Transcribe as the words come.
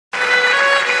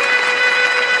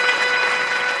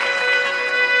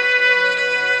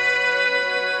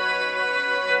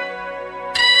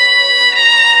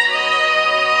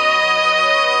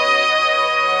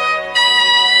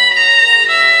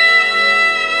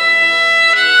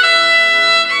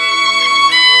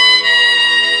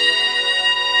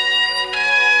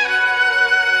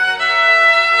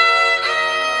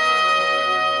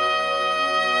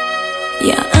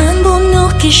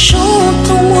qui chante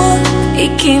en moi et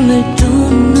qui me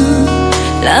donne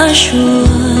la joie,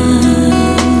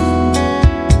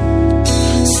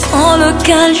 sans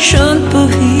lequel je ne peux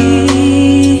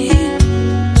vivre,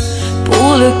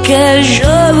 pour lequel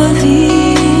je veux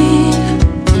vivre.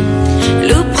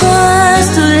 Le prince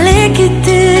de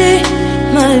l'équité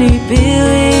m'a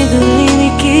libéré de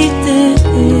l'iniquité,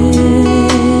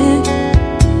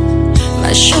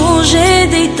 m'a changé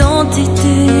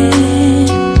d'identité.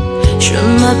 Je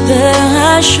m'appelle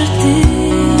racheté.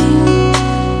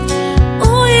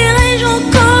 Où irai-je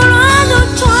encore loin de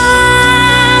toi,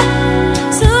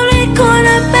 celui qu'on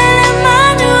appelle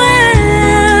Emmanuel,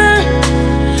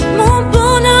 mon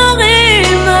bonheur et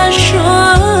ma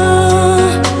joie,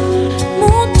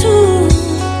 mon tout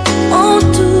en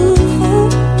tout,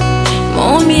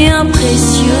 mon bien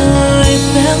précieux et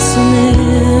personnel,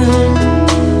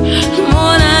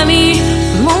 mon ami,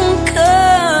 mon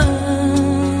cœur,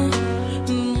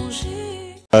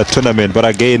 mon tournament. But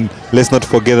again, let's not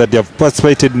forget that they have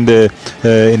participated in the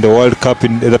World Cup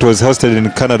that was hosted in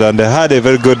Canada, and they had a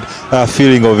very good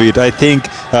feeling of it. I think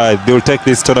they will take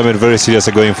this tournament very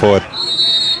seriously going forward.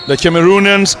 The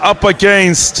Cameroonians up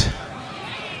against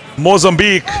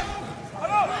Mozambique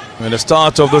in the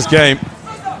start of this game.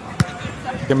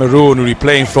 Cameroon will be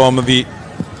playing from the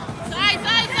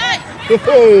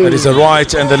that is the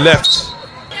right and the left.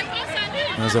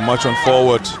 There's a march on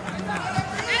forward.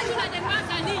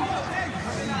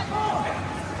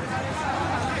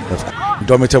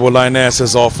 Indomitable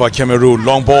lionesses of Cameroon.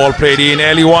 Long ball played in,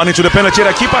 early one into the penalty.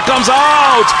 The keeper comes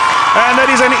out, and that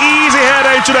is an easy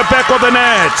header into the back of the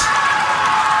net.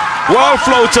 Well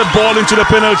floated ball into the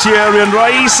penalty area, and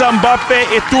Raissa mbappe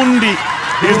etoundi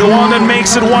is the one that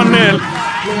makes it 1-0.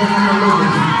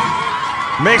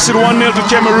 Makes it 1-0 to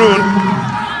Cameroon.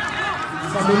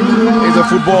 It's a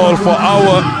football for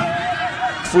our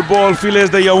football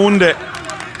Filets de Yaoundé.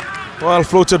 Well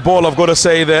floated ball, I've got to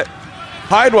say that.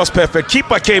 Height was perfect.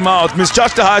 Keeper came out,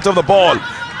 misjudged the height of the ball,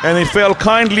 and it fell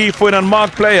kindly for an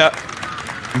unmarked player.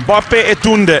 Mbappe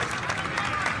etoundi.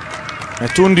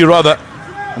 Etoundi rather.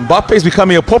 Mbappe is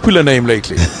becoming a popular name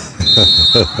lately.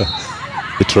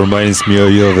 It reminds me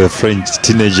of a French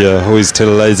teenager who is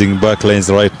terrorizing backlines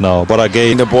right now. But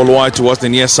again, the ball wide towards the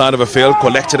near side of the field,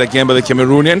 collected again by the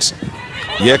Cameroonians.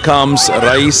 Here comes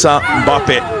Raissa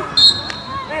Mbappe.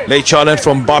 Late challenge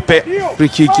from Mbappe. Free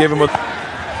kick gave him a...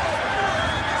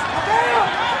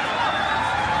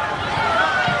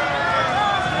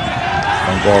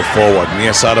 Ball forward,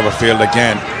 near side of the field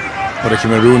again for the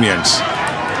Cameroonians.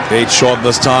 Late shot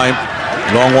this time,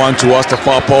 long one towards the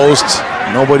far post.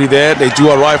 Nobody there, they do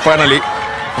arrive finally,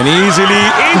 and easily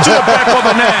into the back of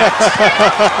the net.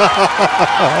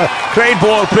 Great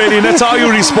ball played in, that's how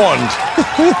you respond.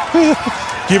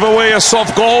 Give away a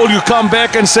soft goal, you come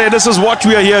back and say, this is what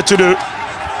we are here to do.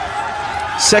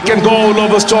 Second goal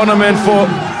of this tournament for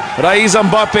Raissa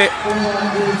Mbappe.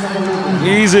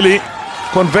 Easily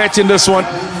converting this one.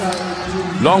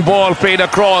 Long ball played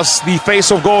across the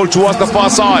face of goal towards the far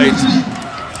side.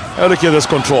 Oh, look at this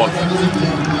control.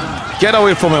 Get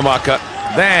away from a marker.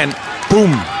 Then,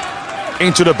 boom,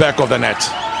 into the back of the net.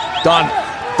 Done.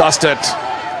 Dusted.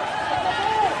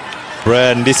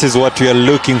 Brian, this is what you are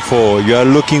looking for. You are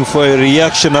looking for a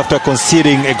reaction after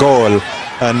conceding a goal.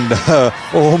 And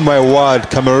oh my word,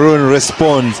 Cameroon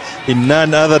responds in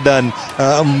none other than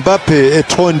Mbappe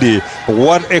etoundi.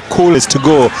 What a coolness to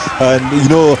go. And you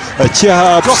know, cheer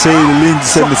her up, say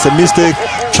it's a mistake.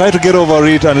 Try to get over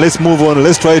it and let's move on.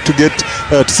 Let's try to get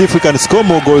to see if we can score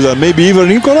more goals and maybe even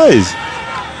equalize.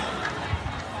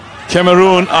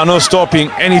 Cameroon are not stopping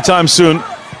anytime soon.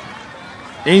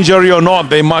 Injury or not,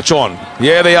 they march on.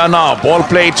 Here they are now. Ball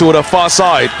played to the far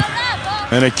side.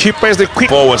 And the keeper is the quick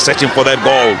forward, searching for that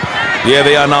goal. Here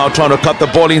they are now trying to cut the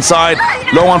ball inside.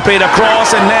 Long one played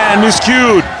across and then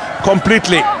miscued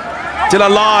completely. Still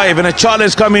alive and a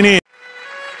challenge coming in.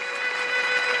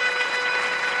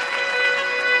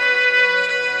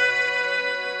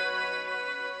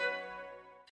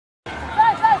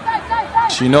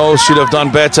 She knows should have done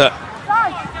better.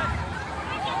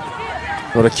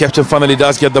 But the captain finally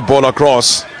does get the ball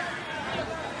across.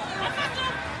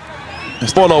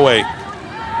 It's ball away.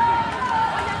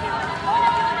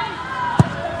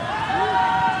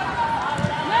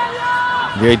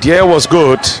 The idea was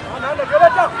good.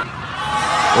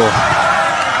 Oh.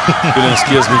 Brilliant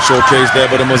skills been showcased there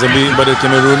by the Mozambique, by the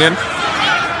Cameroonian.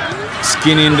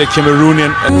 Skinning the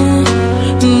Cameroonian.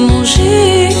 Mon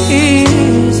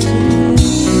Jésus,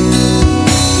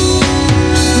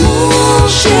 mon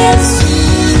Jésus.